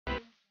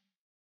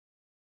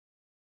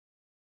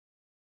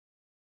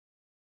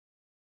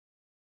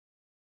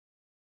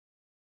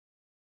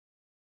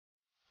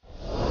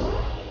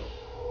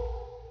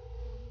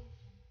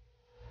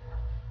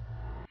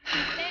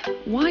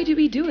Why do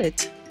we do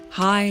it?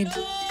 Hide,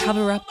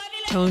 cover up,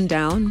 tone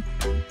down.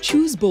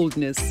 Choose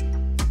boldness.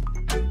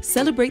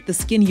 Celebrate the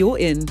skin you're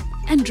in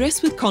and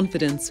dress with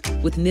confidence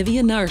with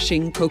Nivea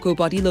Nourishing Cocoa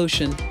Body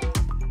Lotion.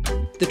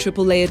 The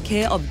triple-layered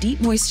care of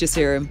deep moisture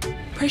serum,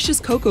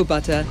 precious cocoa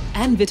butter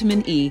and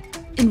vitamin E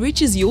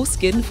enriches your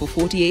skin for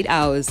 48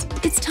 hours.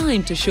 It's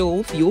time to show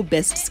off your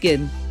best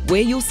skin.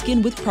 Wear your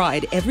skin with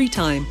pride every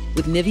time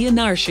with Nivea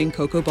Nourishing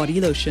Cocoa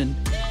Body Lotion.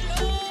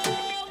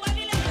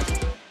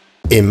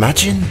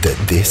 Imagine that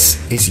this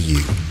is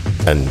you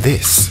and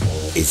this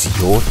is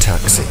your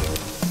taxi.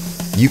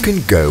 You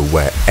can go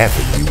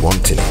wherever you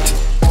want in it.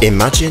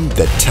 Imagine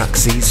that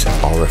taxis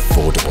are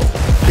affordable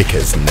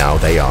because now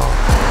they are.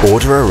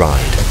 Order a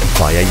ride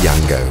via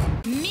Yango.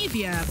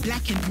 Nivea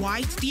Black and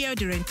White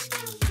deodorant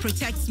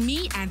protects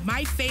me and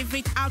my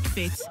favorite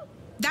outfits.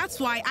 That's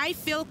why I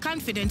feel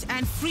confident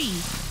and free.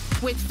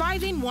 With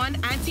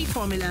 5-in-1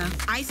 anti-formula,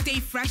 I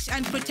stay fresh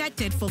and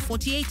protected for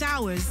 48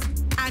 hours.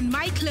 And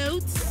my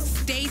clothes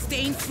stay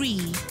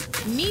stain-free.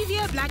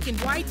 Nivea Black and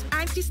White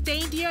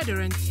anti-stain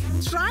deodorant.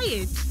 Try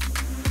it.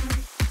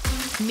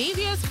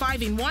 Nivea's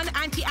 5-in-1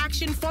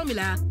 anti-action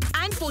formula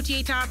and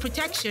 48-hour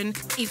protection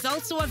is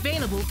also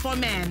available for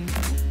men.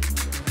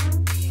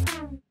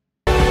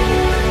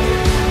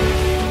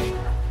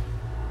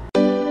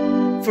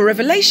 For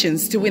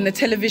revelations to win the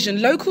television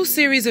local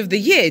series of the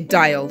year,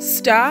 dial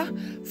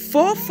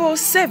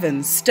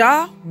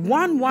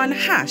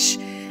 *447*11#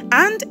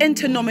 and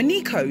enter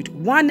nominee code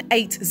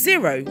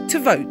 180 to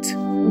vote.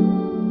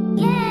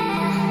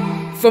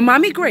 For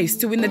Maame Grace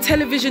to win the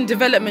Television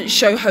Development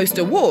Show Host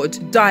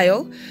Award,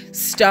 dial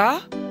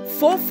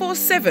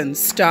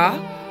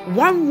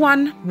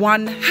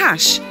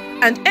 *447*111#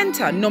 and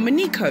enter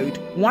nominee code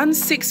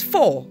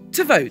 164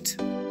 to vote.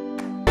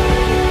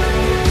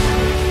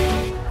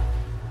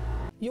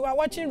 You are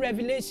watching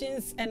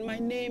Revelations and my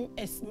name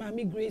is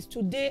Maame Grace.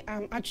 Today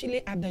I'm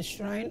actually at the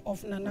shrine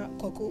of Nana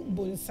Kweku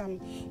Bonsam.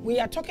 We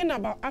are talking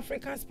about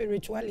African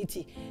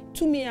spirituality.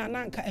 To me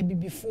ananka ebi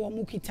before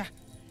mukita.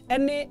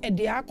 Ene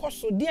ede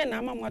akoso de na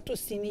amamato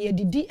sini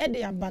yedidi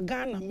ede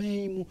abaga na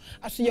manyimu.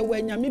 Aso ye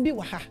wanyame bi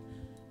wa ha.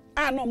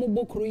 Na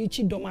omobokro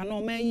yichi dom na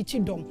oma yichi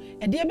dom.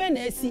 Ede ebe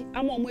na asi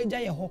ama omo agya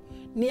ye ho.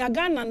 Ni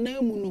aga na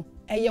namu no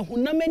eye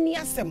hunamani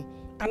asem.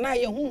 Ana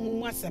ye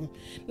honhom asem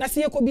na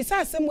se yekobisa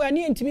asem wa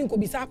ne ntimi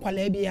nkobisa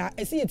akwala bia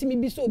ese yetimi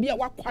bisa obi a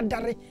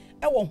wakwadare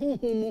e wo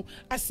honhom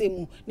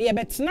asemu ne ye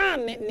betena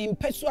ne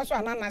mpesu aso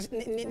ana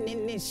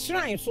ne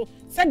shrine so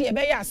se de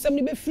be ya asem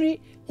ne be free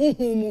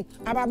honhom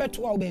aba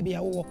beto wa ba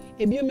bia wo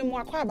ebio memo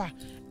akwaba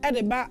e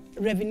de ba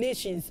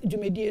Revelations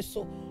dwumedie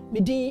so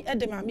medin e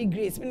de Maame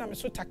Grace me na me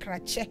so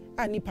takrache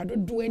ani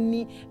padodo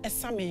ani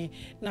esame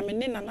na me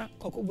ne Nana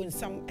Kweku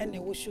Bonsam ene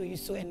wo show you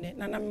so ene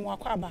na me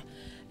akwaba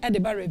at the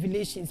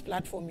Revelations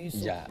platform.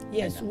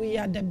 Yes, we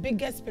are the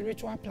biggest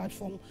spiritual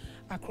platform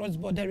across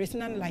board. There is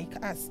none like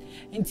us.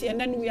 And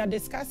then we are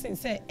discussing,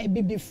 say, a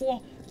bit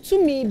before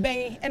to me,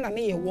 bay and an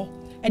ear war.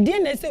 A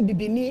DNA say,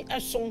 be ni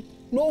a song,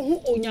 no who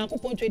on yanko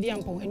point to the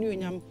ampo, and you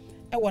yam,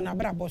 a one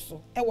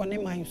abraboso, a one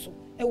emainso,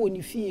 a one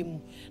you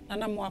feel,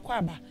 Nana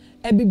Moakwaba,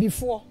 a bit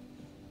before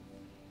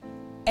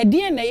a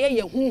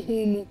DNA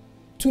whom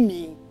to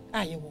me,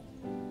 I will.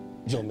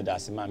 John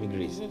Medasi, Maame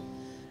Grace.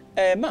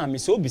 Maame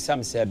so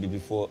bisam say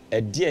before a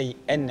day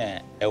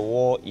ene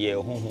ewo ye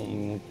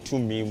honhom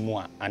tumi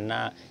mu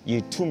ana ye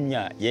tumi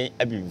a ye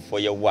abi before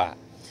ye wa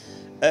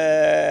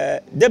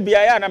de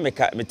bia ya na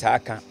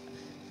metaka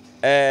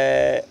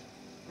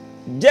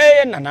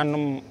je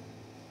nananom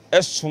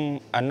esum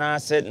ana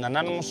se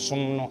nananom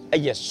sum no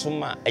eye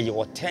sum a eye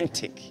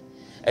authentic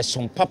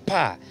esum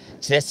papa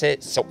kire se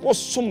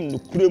wosum no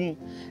kurem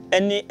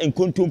ene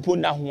enkontompo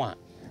na ho a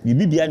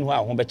bibia ne ho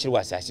a ho be kire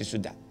wasase so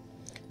da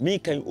me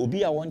kan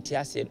obi a wonte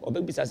ase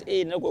obebisa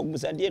say na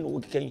gbogusa de no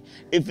kan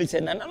efise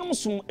nananom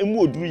sum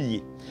emu oduru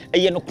yi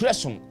eye no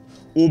kresum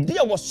obi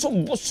a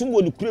wosom bosom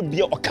wonu kure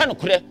bia oka no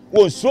kure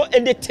wonso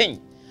anything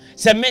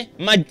se me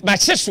ma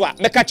hyeso a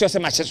meka kyo se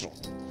ma hyeso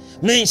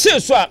me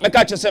hyeso a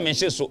meka kyo se me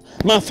hyeso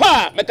ma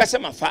fa meka se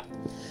ma fa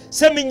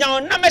se me nyawo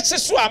na me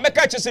hyeso a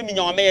meka kyo se me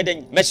nyawo me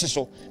yeden me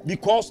hyeso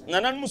because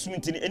nananom sum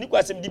ntini eni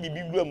kwa se me di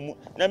bibiblu mu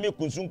na me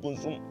konsum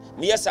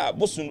me yesa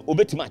bosun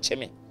obetima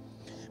cheme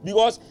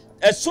because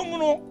esum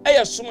no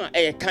sum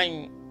a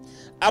kan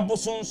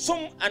Abosom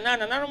sum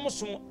anana nanom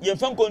sum ye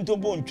fan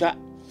kontompo ntwa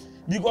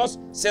because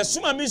se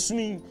suma me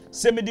sumi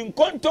se me din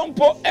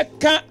kontompo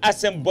eka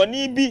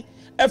asemboni bi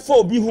efa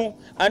obi ho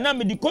ana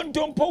me di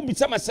kontompo bi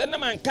sama se na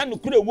man kan no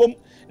kure wom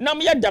na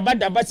me ya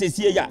daba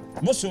sesie ya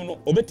bosom no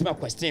obetima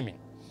question me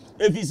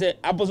efi se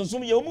abosom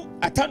sum ye mu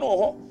atano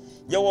ho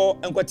ye wo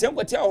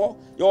enkwete ho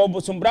ye wo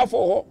bosom brafo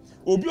ho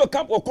obi o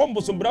kamp o kom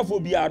bosom brafo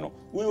bi ano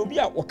we obi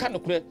a wo kan no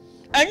kure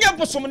anya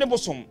bosom ne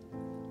bosom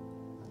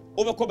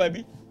obeko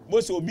baby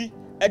boso obi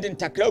edin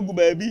takra gu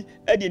baabi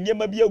edi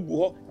niema bi agu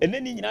ho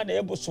enani nyina na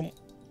yebosom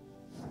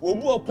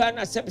obu okra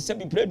na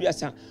sebi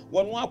preduasa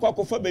wono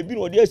akwakofa baabi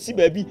no de asi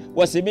baabi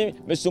wose me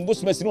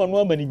mesombos mesini wono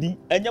amanidi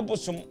anya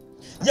bosom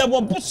ya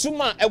wo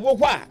bosuma e wo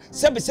ho a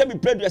sebe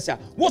producer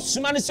wo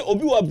suma ne se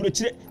obi wo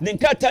abrochire ne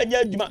nkata nya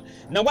adwuma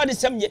na wade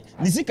semye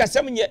ne sika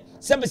semye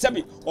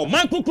sebe o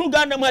man kukuru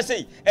ga na mu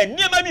sei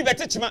eniema bi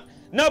betechima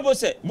na bo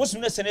se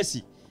bosum na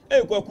senesi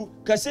Kweku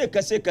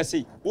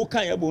kase wo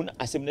kan ya bo na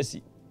asem na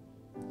si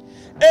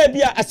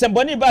bia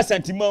asemboni ba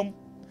santimam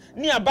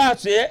ni aba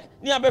soye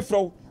ni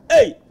abefro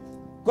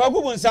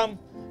Kweku Bonsam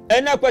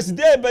ena kwasi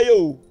de ba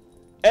yo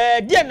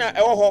de na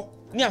ewo ho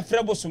ni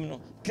afre bosum no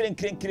kren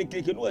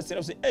no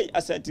asere so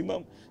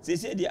asantimam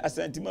se de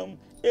asantimam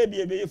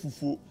bia be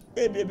yefufuo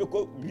bia be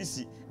ko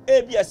bisi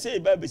bia se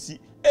ba besi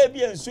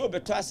bia nso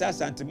beto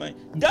asantimam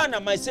da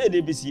na my say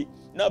de besi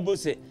na bo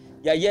se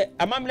ya ye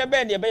amamle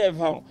be ne be ye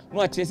fa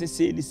no atrese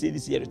se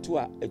ye to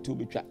a eto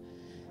betwa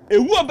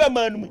ewu oba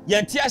manum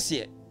ye nte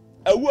ase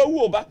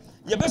ewu oba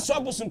ye be so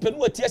abosum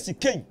penu ati ase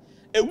ken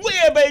ewu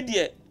ye ba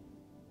die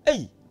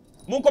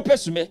monko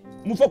pesume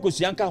mufa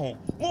kosuanka ho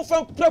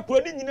mufa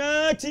prakuro ni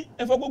nyina ti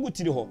enfa gogu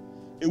tiri ho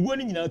ewu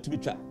ni nyina to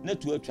betwa na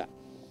to atwa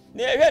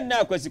na ehwe na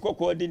akwasi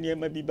kokko de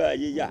niema bi ba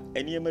ye ya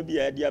eniema bi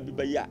ya de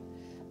abiba ya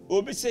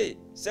obi say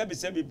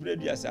sebe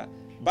producer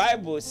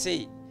Bible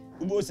say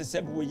ubo se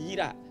sebe wo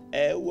yira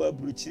wo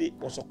abruchire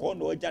osoko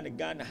na oja ne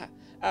Ghana ha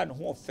an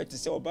ho ofete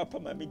se oba pa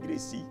Maame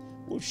Grace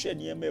wo hwe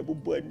niema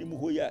ebubo anim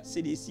ho ya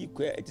se de si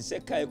kwa etise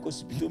kai ko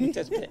hospital bi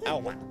test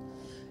awa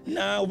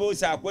na ubo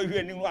se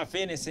akwahwe ni ho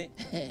afi ne se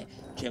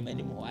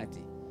Germany mo ate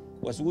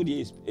was what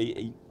is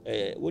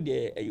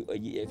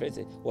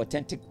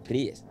authentic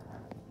prayers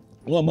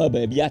no ma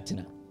ba bi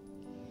atena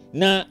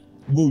na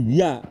bo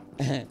wia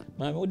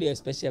Maame what is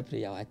special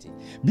prayer ate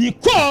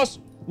because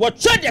what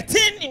try the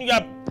thing in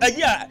your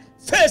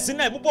face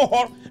na bubo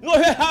hor no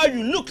how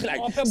you look like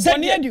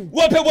said you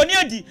wo pe boni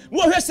adi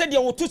wo hwe said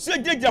you to say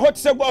gira hot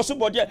say go so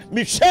body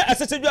me hwe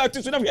asese du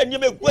atu so na hwe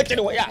nyem egu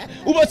akere wo ya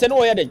wo bo se no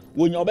wo ya den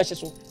wo nya obehye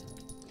so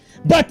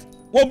but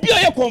wo bi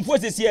oye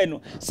confuse sie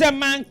no se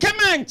man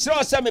kama nkyere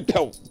o se me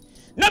pew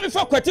na me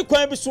fa kwati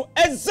kwan bi so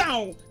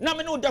ezan na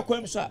me no da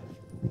kwan bi so a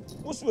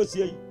wo so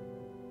sie yi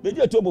be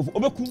di atu obofu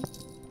obekum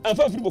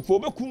amfa firi bofu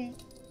obekum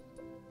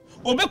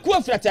obeku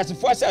afrati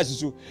asefo asase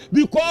so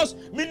because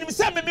minim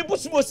say me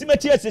bosom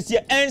osimati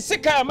asese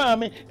ensika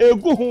maame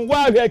egu hu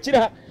wa ahwe akire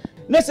ha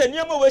na se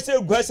niam we se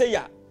egu ase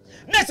ya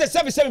na se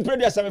sebe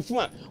producer me fu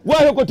a wa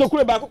ahwe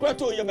kotokure ba kokora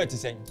to yam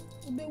atisen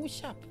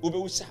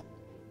obewu sharp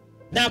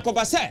na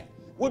akoba say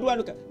wodu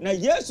anuka na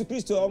Yesu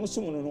Kristo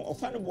omsom no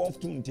ofa no bo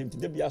oftum ntemti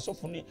da bia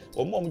asofo ne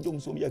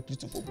omjom so ya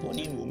Kristo fo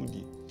boni no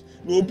omudi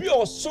na obi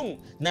osom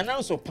na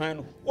nanso pan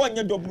no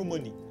wonye double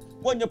money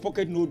wonye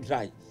pocket no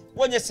dry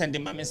wonye send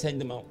ma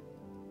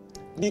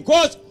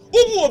because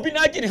ubu obi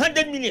na agin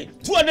 100 million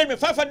 200 million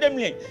 500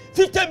 million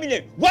 50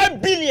 million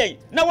 1 billion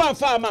na wan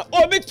farmer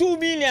obi 2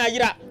 million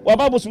ayira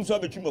wababosum so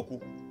betwimako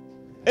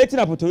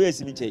etina poto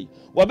yesi mi chei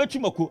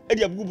wabetwimako e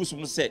de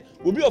abugubusum se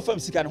obi ofam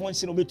sika ne ho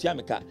nse no betua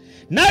meka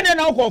na de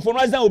na okonfo no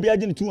azan obi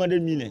agin 200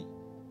 million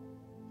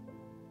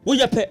wo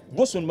yepe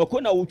boson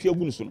mako na wo twa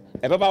gu no so no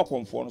e beba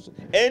okonfo no so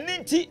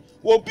eninti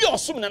obi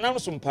osom na nan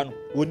so mpa no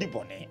wodi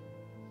bone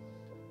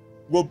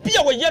wo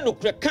bia wo ye no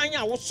krekan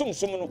a wo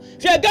somsom no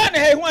hwe Ghana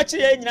he ho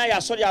akire nyina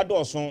ya sori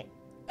adoso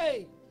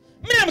me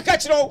am ka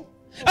kire o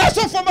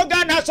aso from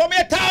Ghana so me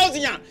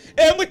 1000 ya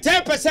emu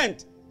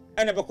 10%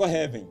 and be ko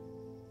heaven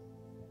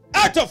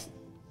out of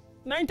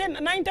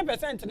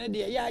 90% na de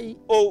yayi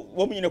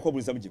wo me nyina ko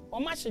Bonsam jim o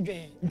ma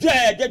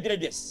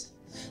hwedwe yes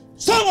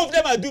some of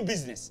them are do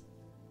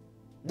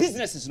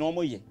businesses no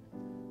mo ye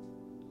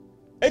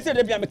ete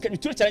de bia me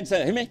turu challenge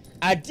say me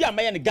ade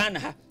amaye ne Ghana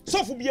ha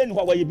so fu bia ni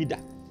ho wa ye bi da.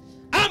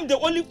 I'm the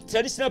only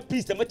traditional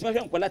priest that made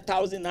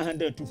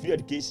 1,900 to free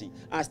education.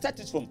 I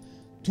started from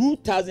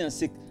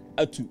 2006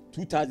 to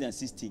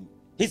 2016.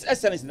 His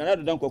Excellency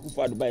Nana Don Kweku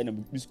for Dubai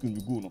and school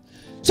we go no.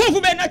 So for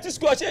me not to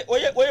school,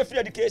 oye free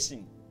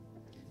education.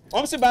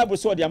 Say Bible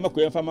so the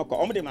amako and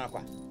famako, de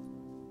makwa.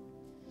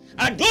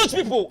 And those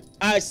people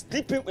are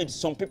sleeping with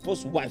some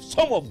people's wives.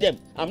 Some of them,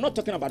 I'm not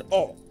talking about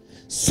all.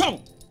 Some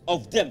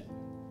of them.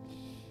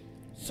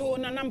 So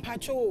nanam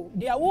pacho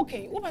they are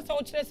okay wo pasa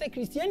o kire say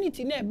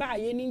Christianity na ba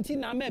ye ni nti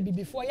na ma bi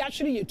before ya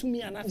hwere ye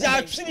tumi ana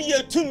ya hwere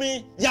ye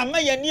tumi ya ma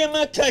ye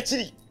niema ka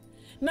akiri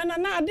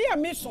na ade ya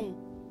mesom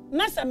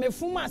na se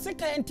mefum a se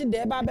kan nti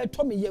de ba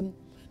beto me yam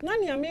na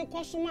ne ame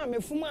kosom a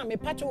mefum a me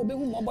pacho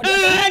obehu mo bodo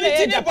na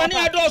ne boni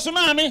adoso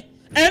ma me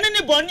ene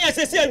ne boni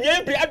asese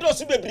awie bre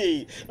adoso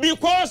bebre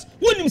because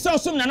wonim se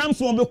osom nanam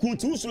so obeku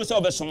ti usuro se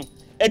obesom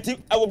eti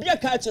obi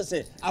aka ache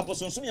se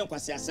abosonsom ye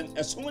nkwase asem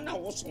esom na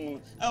wosom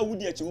a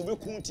wudi achi wo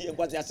beku ti ye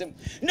nkwase asem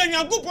na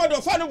nyankopɔ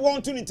do fa no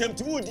won to ni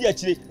temti wudi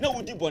achi na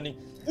wudi boni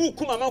wo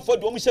kuma manfo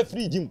do mo hye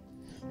fridge mu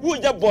wo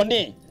je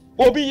boni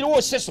obi yire wo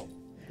hyeso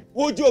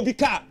wo je obi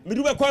ka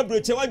medu be kwa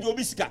broche waje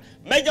obi sika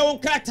meja won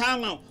ka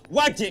taama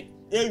waje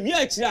ewi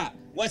achi a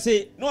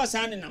wose no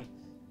osan nenam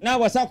na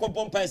wasa ko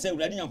pompa se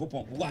urade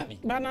nyankopɔ wa me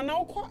bana na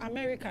wo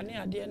America ne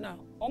ade na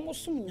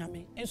omosom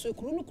nyame enso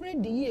ekuru no kure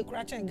di ye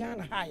kura chen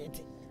Ghana ha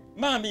yete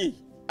Maame,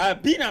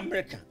 I've been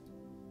America.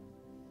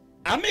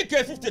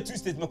 America 52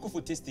 states,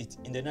 Makofo state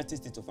in the United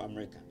States of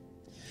America.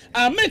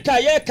 America,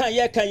 ye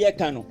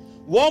can no.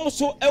 Wom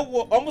so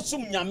ewo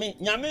omsom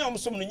nyame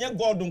omsom no nye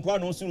God nkwa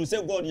no so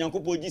say God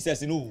Nyankopon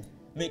Jesus no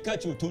make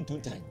catch you ton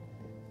time.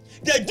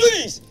 The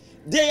Jews,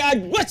 they are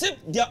worship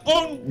their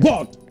own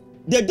God.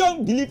 They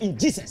don't believe in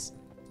Jesus.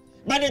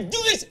 But the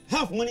Jews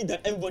have money than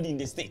everybody in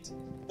the state.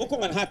 Oko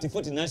Manhattan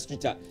 49th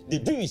Street, the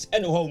Jews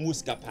and how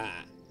muskapa.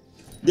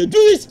 The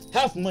Jews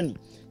have money.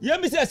 You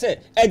me say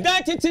a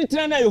guy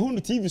na you hu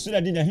TV so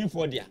that dey him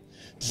for there.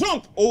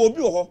 Trump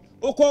obi ho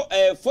oko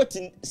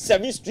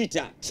 47th Street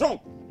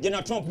Trump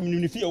General Trump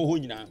minunifia ho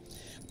nyina.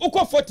 Oko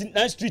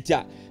 49th Street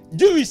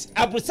Jews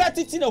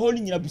abrosatiti na ho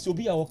nyina biso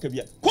bi a wo ka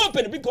bia.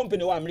 Company big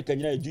company wa America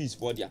nyina Jews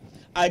for there.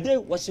 Are they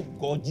worship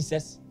God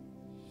Jesus?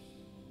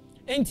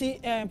 Enti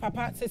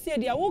papa se se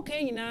dia wo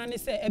kan nyina ne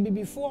se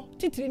ebibifo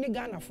titiri ni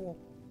Ghana fo.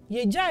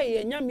 Ye jai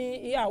ye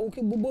nyame ya wo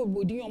ke bobo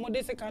bodi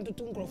omode se kan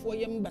tutu nkrofo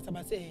yem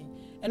basabase.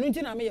 Enu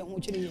nti na me ye ho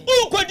kire ye.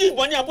 Wo kodi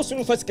boni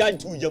abosunu fasika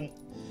ntu yam.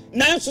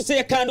 Nanso se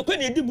ye kan no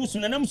kwani edi busu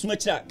na nam suma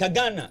kira ka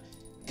Ghana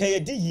ka ye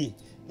di ye.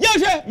 Ye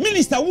hwe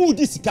minister wo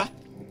di sika.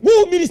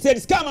 Wo minister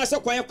sika ma se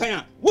kwan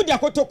a wo di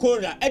akoto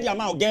kora e di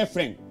ama o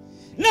girlfriend.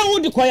 Na wo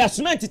di kwaya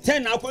cement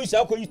 10 na akoyi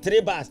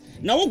 3 bars.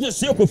 Na wo go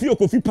se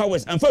kofi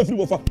powers and fa free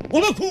bofa.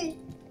 Wo beku.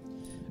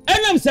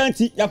 Enam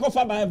santi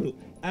yakofa Bible.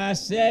 I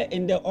say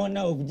in the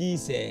honor of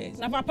Jesus.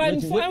 Na papa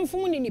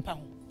mfu ni nipa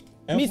ho.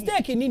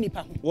 Mistake ni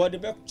nipa ho. Wo de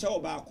be chew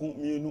ba ko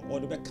mienu wo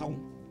de be ka ho.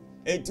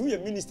 Etu ye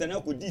minister na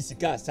ko di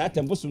sika sa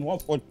temboso no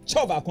wo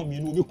chew ba ko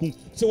mienu obeku.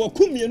 Se wo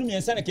ku mienu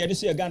miensa na ke de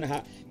so ye Ghana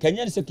ha.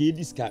 Kanya ne se ke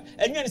di sika.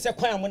 Enya ne se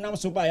kwan amonam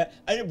so ba ya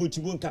anye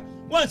botibo nka.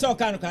 Won se o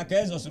ka no ka ka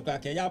ezo so ka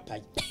ka ya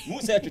pai.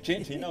 Mu se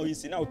twetwe na o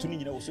yisi na o tu ni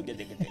nyina wo so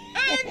gedegede.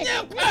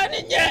 Enya kwa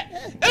ni nye.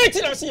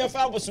 Eti na se ye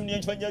fa abosom ni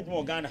enfa nya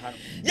adwuma Ghana ha no.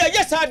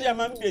 Yes ade am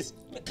base.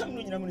 Me kam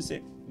no nyina mu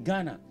se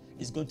Ghana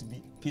is going to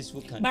be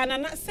peaceful country.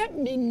 Banana said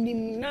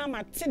minim na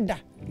matida.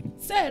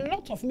 Say a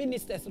lot of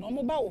ministers no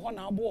mo ba wo ho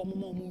na abo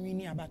mo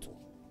wini abato.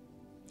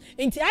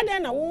 Enti ade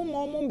na wo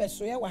mo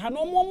beso ye wa ha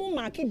no mo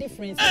mark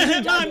difference.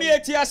 Maame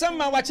eti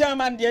asama wa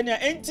chairman de na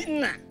enti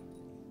na.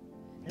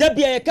 Da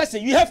bia ye kase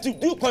you have to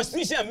do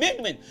constitution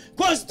amendment.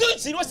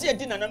 Constitution no say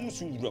di na nanu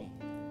sunwuram.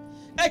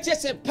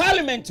 Say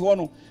parliament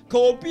wono ka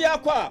obi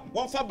akwa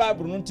won fa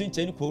Bible no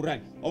ntinchen ko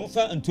ran won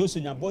fa ntoso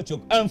nya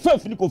bochok amfa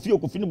fini kofi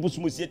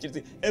busumo sie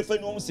chirite efa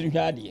ni won siri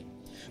hwade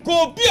ka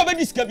obi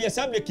obedi sika bia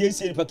sam le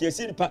kesi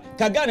pa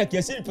ka Ghana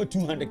kesi pa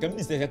 200 ka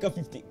minister ka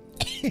 50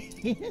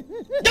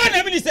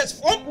 Ghana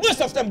ministers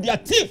most of them they are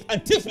thief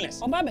and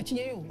thiefless oba be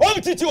chiye yo o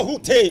titi o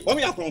hute o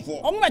me akronfo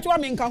o me wa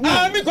me nka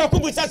hu me ko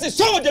kubu say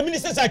some of the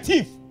ministers are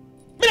thief.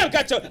 I have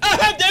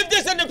the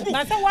evidence and the proof.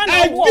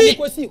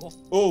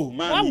 Oh,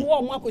 man.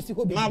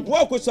 My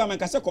boy was some and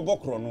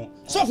Casacobocro.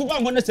 So for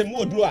 1 month,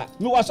 more do I.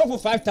 You are so for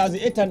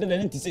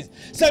 5,896.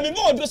 Send me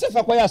more Joseph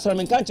acquire some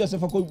and can't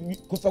yourself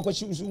for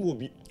shoes will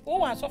be.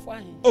 Oh, I saw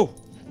for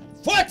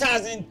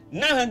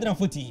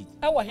 4,948.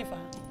 Our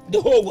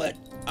the whole word.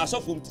 I saw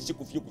from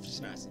Tichiko.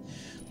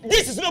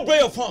 This is no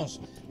prayer of funds.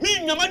 Me,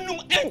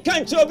 Namanum, and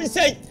can't you be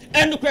say,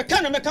 and the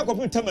Kweku make up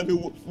of time.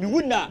 We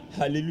would not.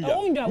 Hallelujah.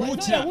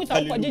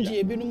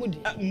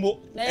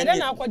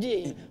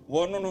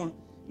 No.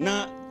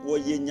 Na wo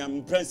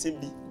yenyam prince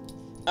bi.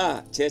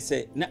 Ah,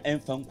 chese na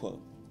emfanko.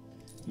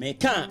 Me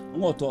kan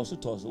wo toso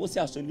wo se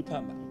aso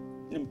nipa ba.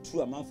 Nem tu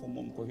amanfo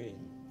mom ko hwe.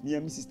 Me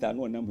am sister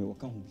no nam he wo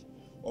ka ho bi.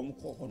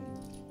 Omko ho no.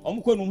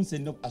 Omko no se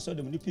no aso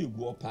dem nipa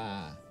egu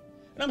opa.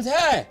 Na me say,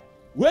 "Hey,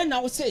 when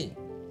now say,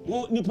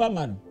 wo nipa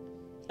man."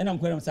 And I'm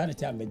going to say,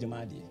 I'm a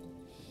Jamadi.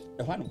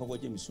 The one who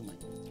got James Suman.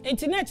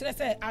 Internet,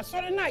 say, I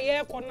saw na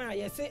ye corner,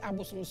 ye say,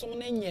 Abosom, so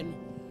many.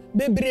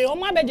 Baby, oh,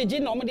 my baby,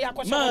 no, my dear.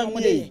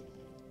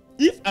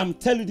 If I'm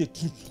telling the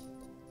truth,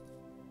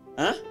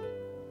 huh?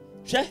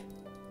 Che,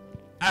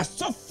 I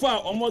so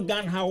far, oh, my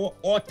gun, how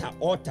altar.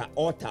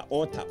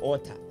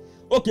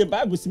 Okay,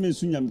 Bible means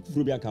soon, I'm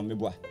through your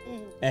camera.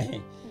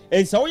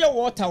 And so your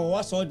water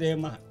was all there,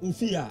 ma,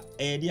 Ufia,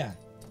 Edia.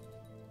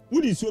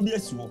 Would it so be a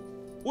sword?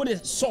 What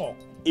is saw?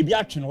 Ebi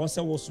atwe no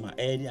se wo soma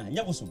area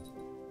nya wo som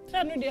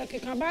tra no de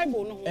akeka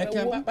Bible no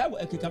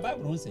akeka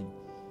Bible no sen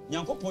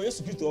Nyankopon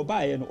Yesu Kristo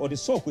obaaye no ode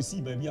so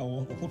kosi ba bia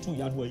wo koto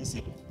ya no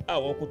ayisi a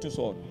wo koto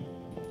so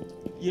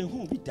ye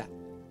hu bi da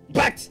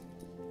but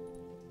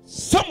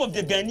some of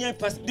the Ghanaian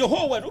past the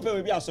whole world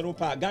open bia so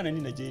pa Ghana ni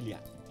Nigeria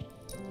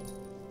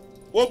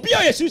obi a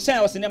Yesu san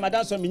o se ne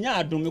madan so menya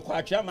adom me kwa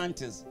atwa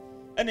mantis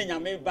ene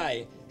nyame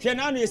baaye hwe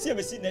na no yesi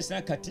abesi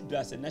national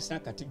cathedrals and national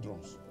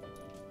cathedrals.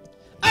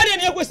 I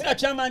didn't go see a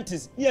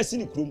chairmantis. Yes,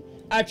 in the room.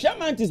 A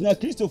chairmantis na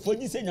Christopher,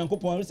 you say, Uncle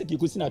Paul, you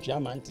could see a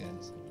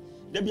chairmantis.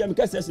 There be a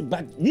because,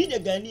 but we the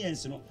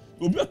Ghanaians, no,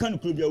 will be a kind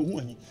of club.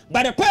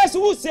 But the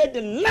person who said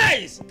the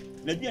lies,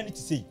 maybe I need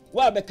to say,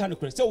 why be kind of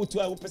Christ? So,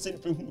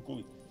 2% who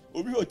could.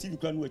 Obi o TV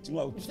can wait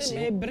to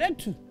say bread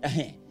too.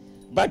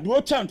 But no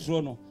chance,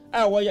 no.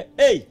 I wire,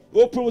 hey,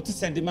 o pro to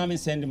send the man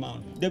send him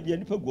out. There be a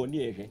nipper go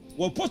near here.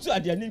 Well, post to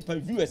their nipper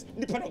viewers,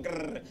 nipper.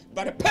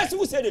 But the person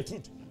who said the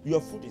truth, your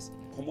food is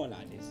common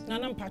like this.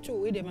 Nanam pacho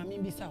we de mami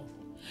bi south.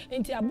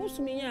 Enti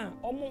Abosom a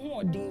omo ho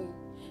odin.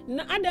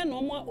 Na ada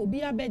no mo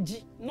obi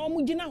abeji, na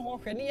omo gina ho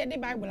hwe ne ye de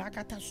Bible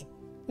akata so.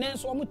 na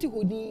so omo ti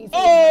hodi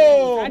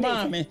oh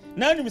Maame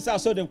na nim say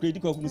so dem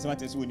credit Kweku Bonsam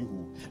atese woni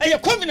hu a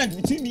covenant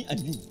between me and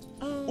you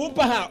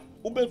opa ha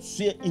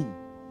obesue in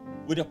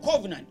with a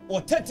covenant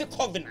authentic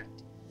covenant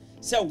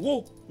say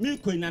wo me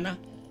Nana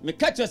me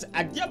catch us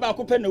adia ba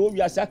ko pe na wo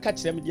wiase aka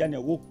kire me dia na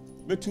wo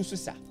betu so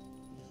sa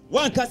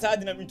one kasa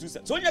adina me tu sa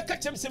so nya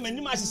catch me say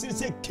manim ahye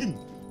say kim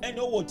and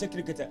no one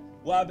technical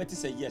wa beti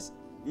say yes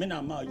me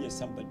na ma yes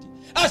somebody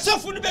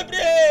asofu no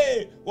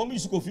bebre wo mi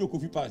su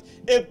kofi pass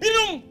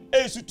ebinum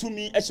esu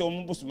tumi e hye wo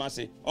mbosuma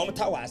se wo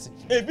mta wa ase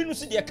ebinum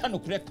se de ka no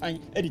kure kan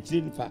e de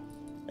kire nipa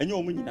enye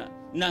wo nyina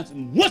na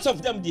most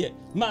of them there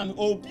Maame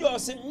obi o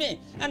se me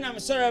and I'm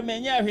sorry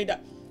me nya hweda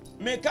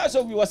me cause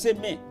of we was say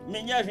me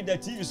nya hweda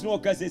TV so no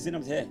ka say na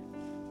me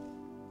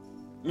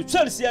me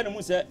Chelsea na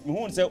mu say me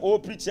hu say o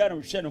preacher na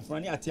hwe no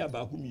frani ate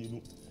aba ko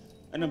mienu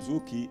and I'm so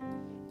okay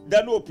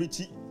da no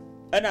preach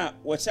ana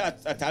wo sha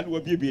atale wo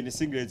biebie ne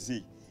singlet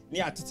see ni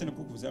atete ne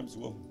Kweku Bonsam so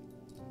wo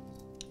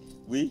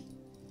we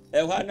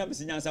wa na me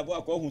nyansa bo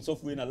akọ hu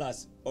software na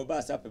last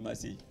oba sa pema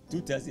see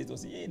 2000 to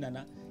say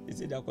Nana he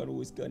said that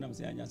was skill na me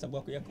nyansa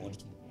bo akọ yakọ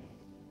to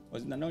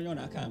was na no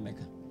na aka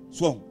America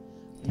so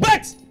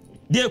but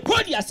they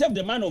call themselves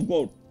the man of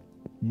God.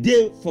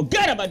 They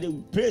forget about the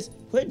praise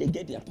where they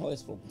get their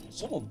powers from.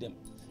 Some of them,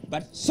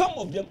 but some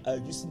of them are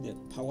using the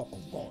power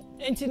of God.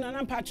 Enti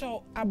Nana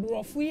pacho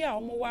abrofu ya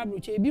omo wa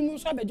abroche ebi mu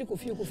so abeje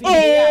kofi ya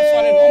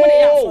sorry no omo de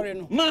ya sorry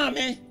no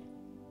Maame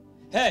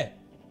hey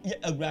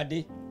ya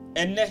agrade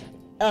enne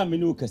a me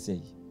no kase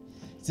yi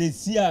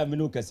sesi a me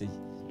no kase yi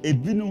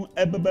ebi no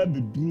ebeba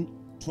bedu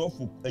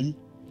 12 ayi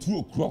 2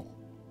 o'clock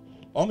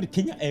omo de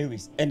Kenya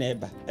Airways ena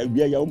eba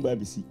awia ya omo ba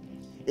bisi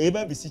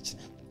eba bisi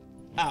china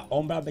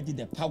ombra beji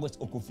the powers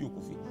okofi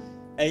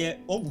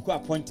obuku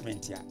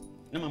appointment ya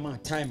na mama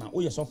time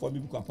o yeso for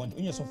buku appointment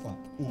o yeso for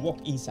we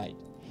walk inside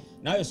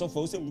now yeso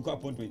for say buku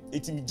appointment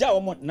etimi ja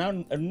omo na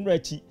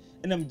nrachi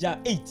na mja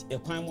 8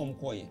 ekwan mom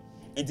koye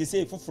enti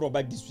say foforo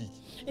ba this week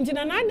enti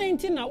na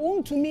 19 na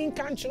wontumi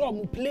nka nchire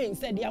omo plane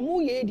said ya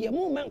mu ye de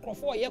mu man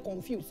crofo ye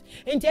confused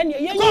enti ene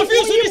ye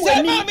confused ni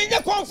say ma me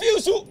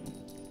confused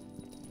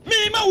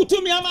me ma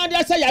utumi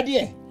amade say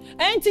yade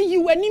enti yi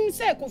wanim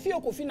say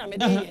kofi na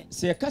mede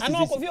ye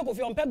ana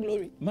kofi on pe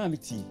glory Maame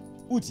ti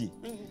uti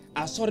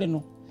asore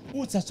no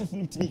uta sofu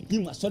no timi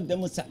him asore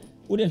dem sa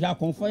wo de hwa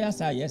konfo ya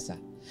sa yesa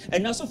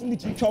ena sofu no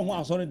timi twa ho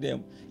asore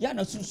dem ya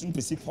na sunsun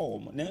pesi fa wo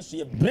mo na so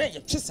ye bre ye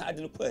twisa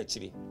de no kwa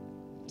akire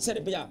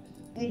said be ya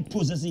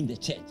possessing the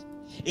church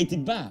eti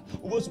ba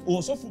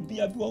wo sofu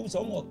bia bi wo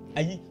so mo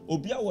ayi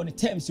obi a wo ne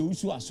terms e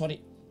usu asore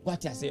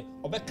what I say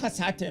obeka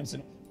sa terms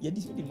no ye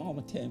different the amount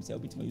of terms e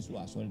obitima usu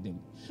asore dem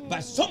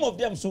but some of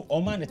them so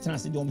o man the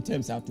trans the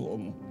terms out to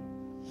omo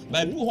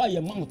but you who are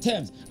among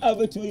terms I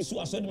wait to usu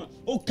asore dem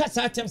o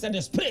kasa terms and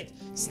the spirit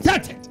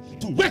started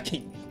to work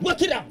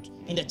it out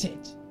in the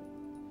church.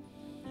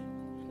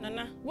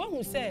 Nana one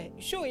who say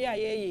show ya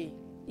ye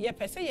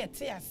pese ye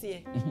te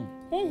ase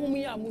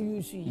honhum ya mu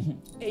use yi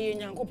eye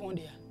nyankopon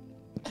dia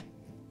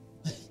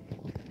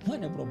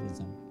what a problem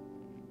sam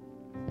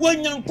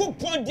when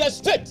nyankopon dia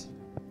straight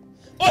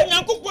o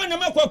nyankopon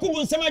na Kweku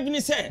Bonsam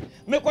adwini se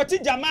me kwoti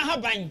jama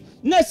haban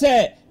na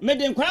se me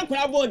de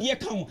nkwankwa board ye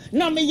kan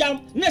na me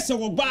yam na se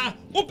wo ba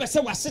wo pese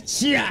wase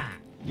chia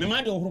me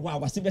ma de wo horo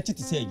wase be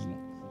titi se agi no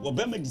wo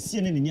ba ma di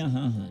sie ne nya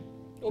ha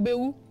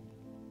obewu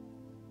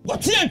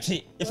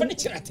Watianti, if any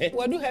chirate,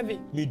 what do heavy?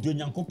 Me do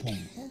Yankopon.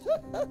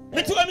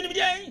 Me to a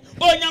minute,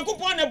 or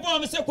Yankopon, a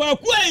bomb, say,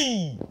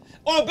 Kweku,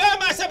 or bear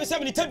myself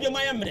 70 tell you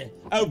my emre,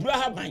 I'll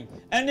bra mine,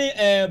 any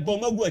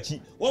bombaguachi,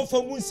 one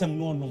for Bonsam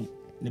no,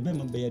 the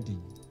Bema Bayadi.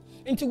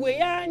 Into way,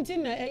 auntie,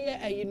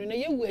 you know,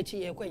 you were to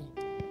your quay.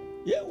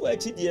 You were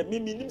to dear,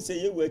 me say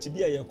you were to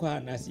be a qua,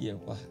 and I see a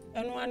qua.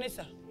 And one is,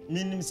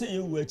 meaning say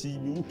you were to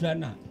be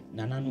Ukraina,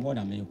 Nana, what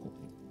I make.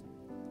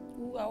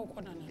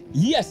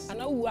 Yes, I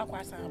know who are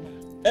quite saba.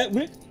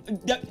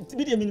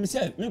 Video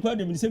minister, me kwa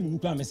de minister me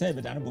kwa me say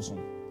be dan Abosom.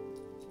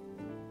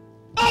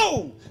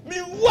 Oh,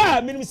 me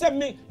wa me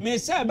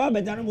say ba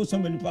be dan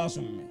Abosom me pa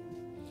so me.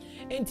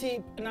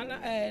 Enti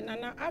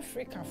nana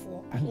Africa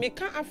for me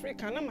can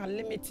Africa na ma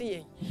limit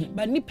ye.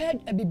 But nipa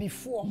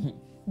before.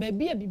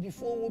 Baby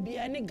before will be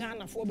any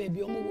Ghana for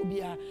baby omo will be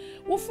a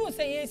wo feel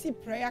say yes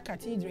prayer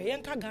cathedral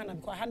yenka Ghana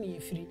because ha na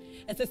free.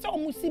 E say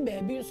almost see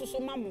baby so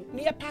mamu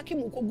na ye park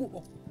mu kogu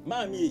ho.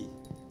 Maame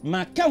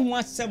maka ho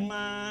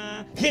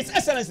asema his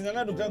excellency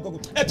na do Kweku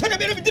e to na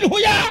be diri ho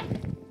ya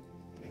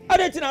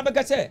adeti na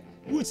beka say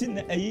wuti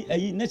na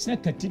ayi national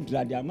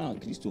cathedral the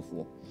amount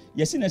Christopher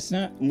yes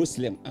national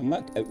muslim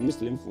ama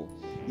muslim for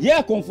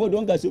ye comfort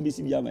don ga so be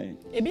si bia man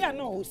e bia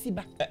na o si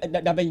ba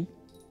da ben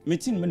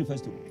meeting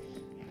manifesto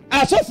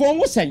asofo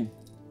wo sen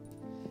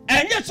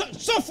enye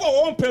sofo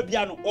wo mpa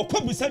bia no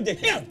okobusa the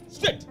hill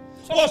straight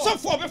o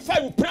sofo be fa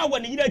you pra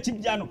won yira chi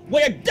bia no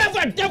we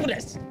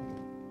devils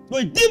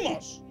we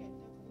demons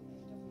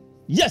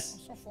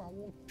yes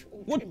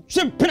wo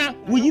chimpna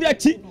we yira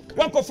chi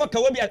wakofa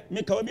kawa bia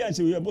me kawa bia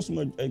nse we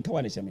Abosom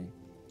kawa na hyeme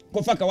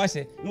kofa kawa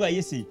se no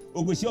ayesi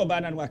ogosi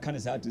oba na no aka ne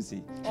sa to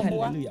say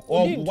hallelujah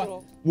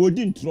obowa wo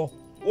di ntro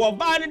wo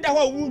ba ne da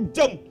ho wu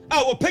dam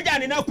a wo pagya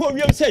ne na ko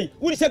wiem sei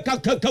wo se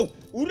kakakau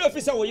wo re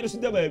fi se wo yire so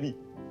da ba bi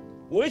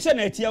wo se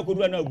na atia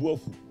kodu na abu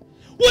afu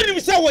wo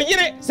ni se wo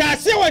yire sa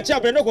se wo cha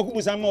bre no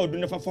kokubu san ma odu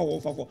ne fafa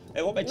wo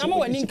e wo be chi na ma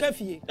wani nka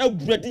fie e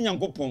bredi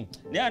nyankopon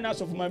na na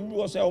so fuma mi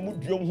wo so o mu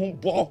duom ho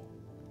bo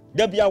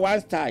da bia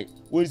one style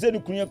wo se ni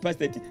kunya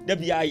pastor da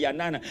bia ya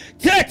nana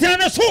tete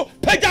na so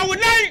pagya wo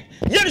nai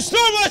yire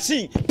slow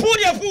motion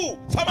puria fu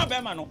fama be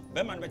ma no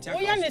be tia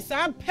wo ya ne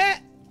sa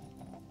pe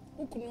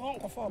ukunu ho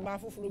nkofo ba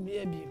foforo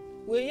bia bi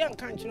we ya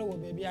nka nkyere wo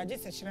ba bia je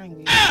se hyeran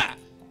we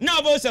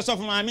na bo se so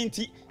fuma mi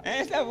nti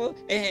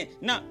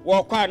na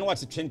wo kwa no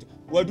what 20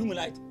 wadum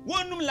light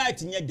wonum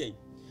light nya dey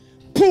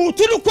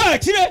puutu no kwa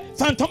akire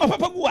fantoma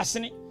papa gu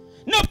wasene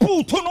na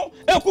puutu no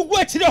ekugu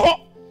akire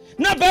ho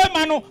na be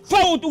ma no fa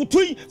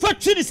utui fa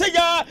twiri se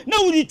ya na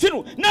wuri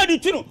twiro na di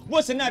twiro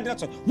bo se na adira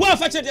so wo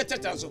fa che de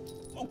teta so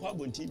onko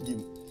abonti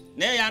dim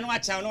na ya no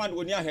acha no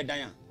woni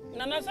ahwedan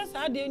a na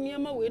sasa de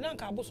niama we na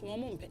nka abosom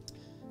mo mpe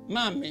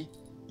maame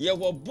ye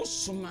wo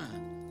bosom a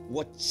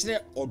wo kire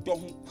odo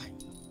ho kwan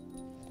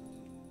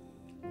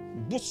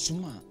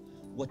bosom a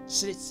wo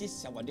kire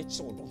sisa wo de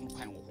kire odo ho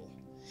kwan wo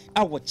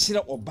a wo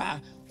kire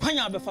oba kwan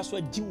a befa so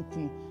agi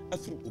wukunu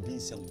afiri obi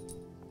nsam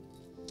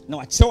na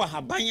wa kire wa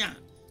haban a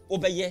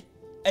obeye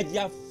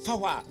adia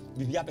fawa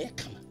bibia be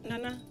kama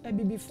nana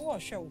before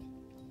show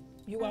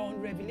you are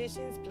on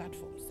Revelations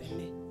platforms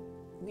and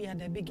we are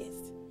the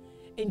biggest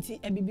enti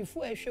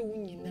before ehwe wo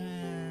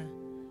nyina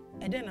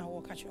ede na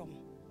wo ka che omo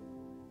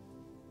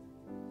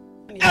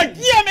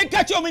adia me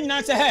ka che omo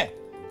nyina se he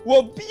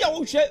wo bia wo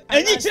hwe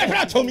ani kire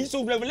platform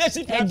so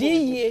Revelation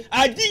platform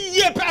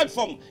adi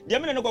platform de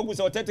me na ko gu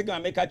se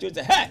otetika me ka che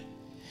se he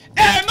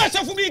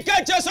masafu bi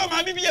ka che so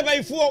maame bi ye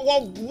bayifuo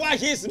wo boa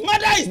his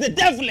mother is the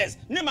deviless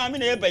ne maame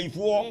na ye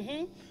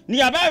bayifuo ni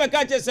aba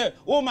ka che se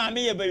wo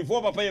maame ye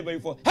bayifuo papa ye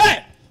bayifuo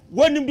he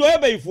wonim do ye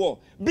bayifuo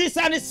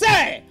bisa ne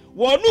se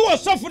wonu wo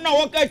sofu na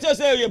wo ka che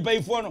se ye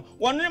bayifuo no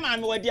wonu ne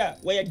maame wadi a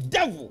wo ye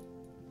devil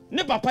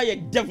ne papa ye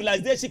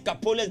devilization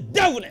capoles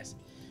devilness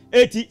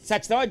eti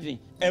sakitawadri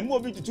emu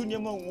obi tutu ne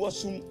ma wo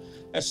sum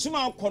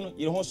esuma akono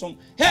ye ho som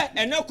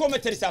he ene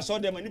commentary aso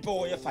dem nipa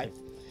wo ye 5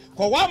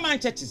 ko one man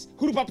churches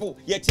kuru papo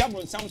ye tia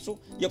Bonsam so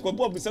ye ko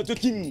bo busa to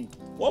kim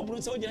wo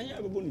Bonsam ogina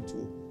ya bebo ni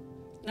tuo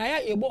na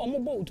ya ebo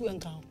omobo otu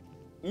enka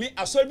me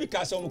aso bi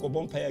ka so mo ko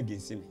bompa ya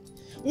gensi me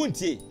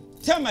wontie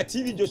tema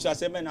TV Joshua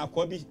se me na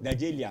ko bi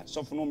Nigeria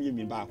sofo me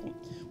mi ba ko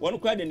won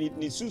ko de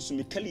ni sunsun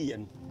me kali ye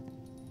no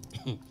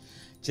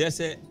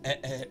chese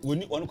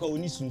woni won ko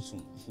woni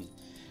sunsun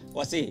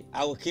wo say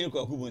awo kiri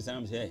ko ku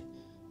Bonsam say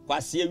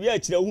kwase wi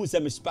akire hu se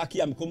me spark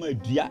ya me koma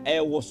adua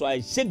wo so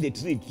I shake the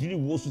tree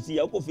wo so si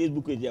ya ko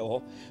Facebook e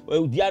ho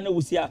adua na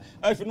wo si a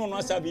afi no no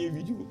asabe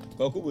video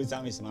ko ku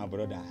Bonsam is my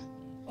brother.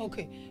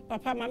 Okay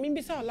papa mama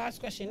bi say last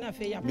question na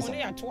fe ya pone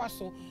ya to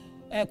aso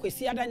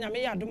kwesi ada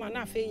nyame ya adoma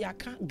na fe ya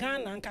ka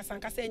Ghana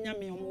nkasa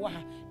nyame omo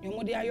ha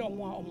yomo de ayo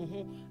omo a omo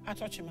ho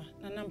atochema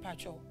na nampa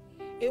cho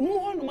emu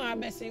ho no ma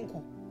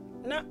besenko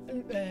na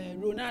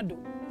Ronaldo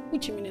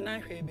uchimi ne na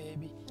hwe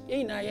baby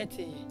ye na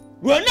yete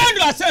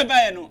Ronaldo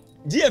aseba no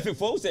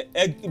GF4 say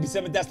be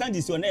say understand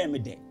this one me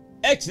de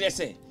e kire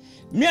say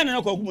me na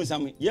no ko gu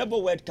Bonsam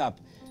yebo World Cup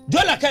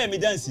dollar ka me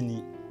dance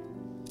ni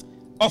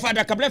of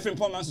ada kabla free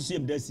performance so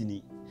yem dance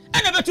ni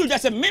ana betu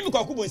just say me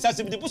ko gu Bonsam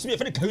say me de busu me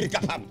fe kawiri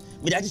kapam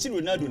me da chi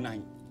Ronaldo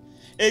nan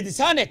e di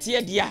sa na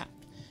tie dia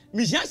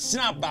me hia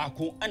sina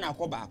baako ana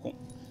akọ baako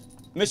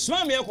me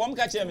suma me ko am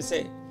ka kire me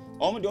say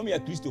o me de o me ya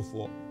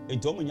Christopher e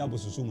to mo nya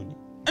bososo mu ni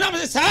ana me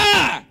say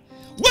sa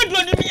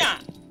wadro ni mia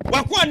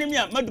wako ni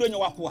mia madro nya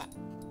wako a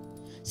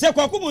se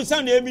Kweku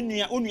Bonsam na emi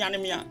nua onua ne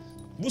me a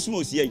busuma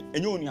osie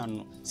enye onua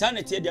no sa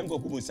na tie dem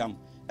Kweku Bonsam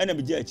ena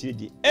me gye akire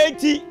die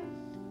enti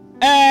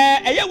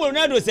eye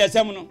Ronaldo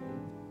sesem no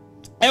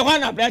ho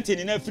na brante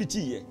ni na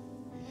friti ye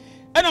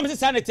ena me se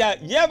sa na tie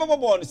ye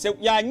bobo no se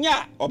ya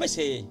nya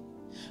obehye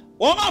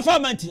wo ma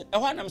farmanti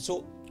ho na me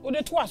so wo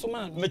de to aso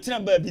man me tena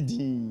ba bi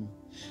din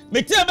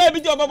me tena ba bi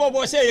di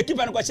obobo se ye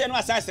keeper no kwa che no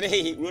asasere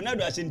hehe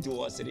Ronaldo asenti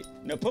wo sere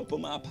na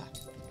popom apa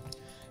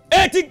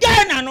eti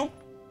Ghana no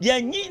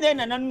ye nyi ne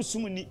nananum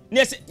sumni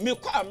ne se me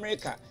kwa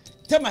America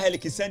tema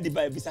helikisandi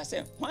by bisa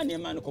se hwan ne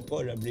man ko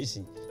Paul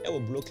Revelation e wo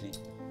Brooklyn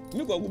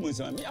me ko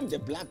Bonsam me am the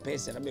black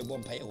person am be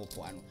bompa ye wo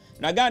po ano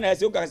na Ghana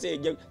se o ka se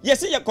ye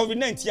se ye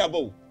COVID-19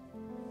 abo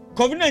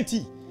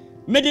COVID-19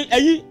 me de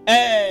ayi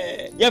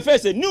ye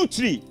face new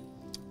tree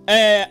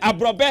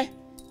abrobe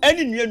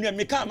ani nua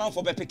me ka man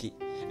for be peke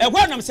e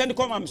hwan nam send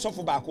come am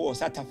sofo ba ko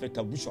South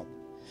Africa bishop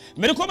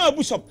me de come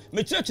bishop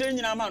me chire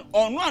nyina man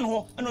ono an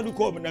ho na do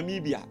ko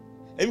Namibia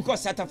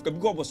because South Africa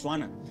because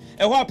Botswana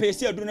e ho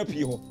apesi aduro na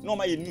pii ho no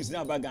ma ye news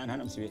na ba Ghana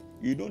na mse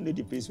you don't know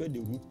the place where the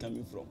root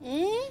coming from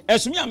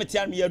esumi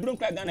ametia me aduro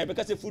nkra Ghana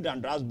because food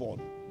and drugs board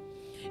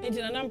enti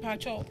na nampa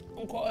cho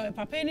nko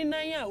papa ni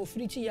nan ya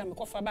ofirichi ya me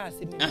kofa ba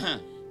asemi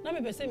na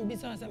me pese me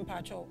bisa asem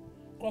pa cho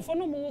krofo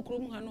no mo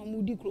krom ha no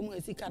mo di krom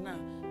asika na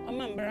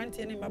ama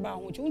mbrante ne baba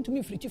ho chi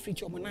untumi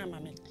firichi omo na ama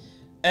me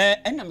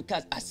enam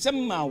ka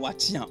asem ma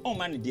wachi a o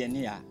ma ne de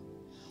ne ya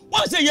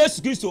Once a yes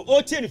Christo,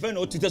 or 10 friend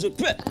or 2,000,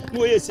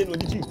 no yes, no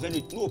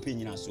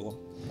opinion so.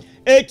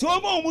 A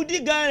Tomo Moody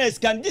Garners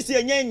can this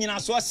year yen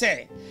so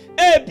say.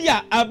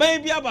 Bia, a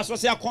baby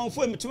was a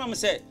confirm to Mamma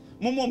say,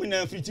 Momo in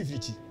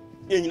 50-50.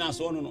 Yen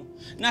so no.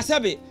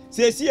 Nasabe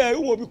says here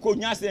who will be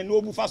cognas and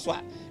no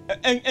bufaswa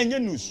and your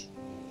news.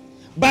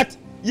 But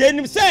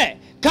yen say,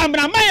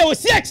 Camera Maya was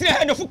 6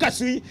 and a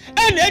Fukasui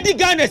and Eddie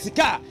Garners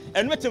car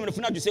and what time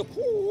to say,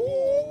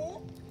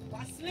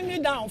 Slim you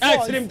down.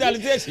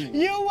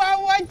 You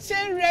are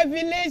watching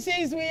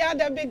Revelations. We are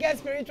the biggest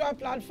spiritual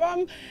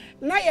platform.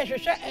 Now you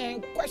should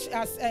question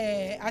as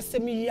a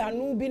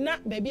million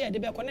baby at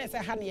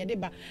the honey.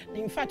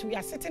 In fact, we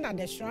are sitting at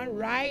the shrine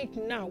right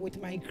now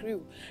with my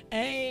crew.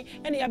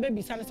 And your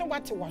baby son, so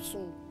what was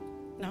soon.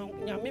 Now,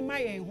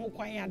 Yamima who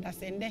quiet the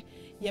sende,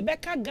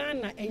 Yebeka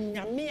Ghana and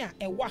Yamia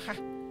a waha.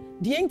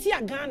 The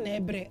Entia Ghana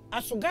ebre,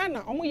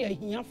 Asugana, only a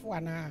here for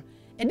an hour.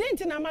 And then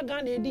Tinama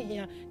Ghana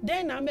here,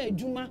 then I'm a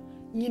Juma.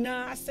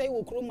 Nina say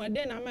Okroma,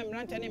 then I'm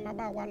ranting in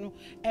Mabawano,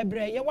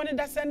 Ebre, you wanted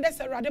to send us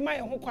a Radema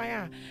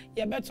Hokwaya,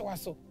 ye better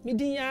also.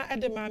 Midia at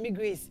the Maame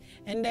Grace,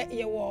 and that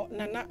ye were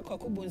Nana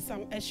Kweku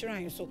Bonsam a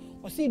shrine. So,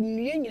 or see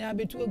Nina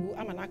Betugu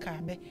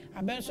Amanakabe,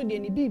 a bench of the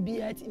BB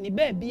at in the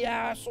baby,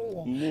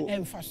 so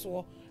and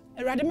faso.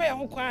 A Radema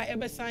Hokwaya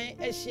ever sign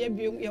a share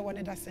being ye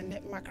wanted to send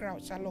it macro.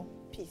 Shalom,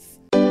 peace.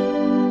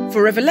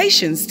 For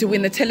revelations to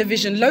win the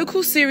television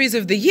local series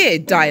of the year,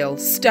 dial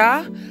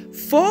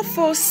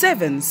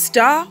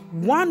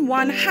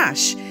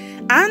 *447*11#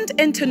 and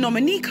enter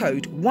nominee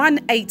code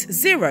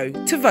 180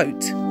 to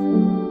vote.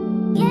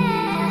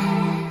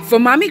 For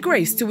Maame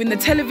Grace to win the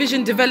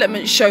Television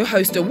Development Show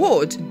Host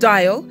Award,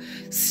 dial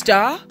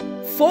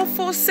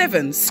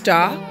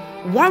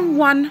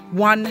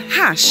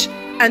 *447*111#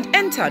 and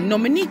enter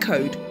nominee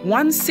code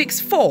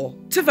 164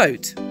 to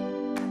vote.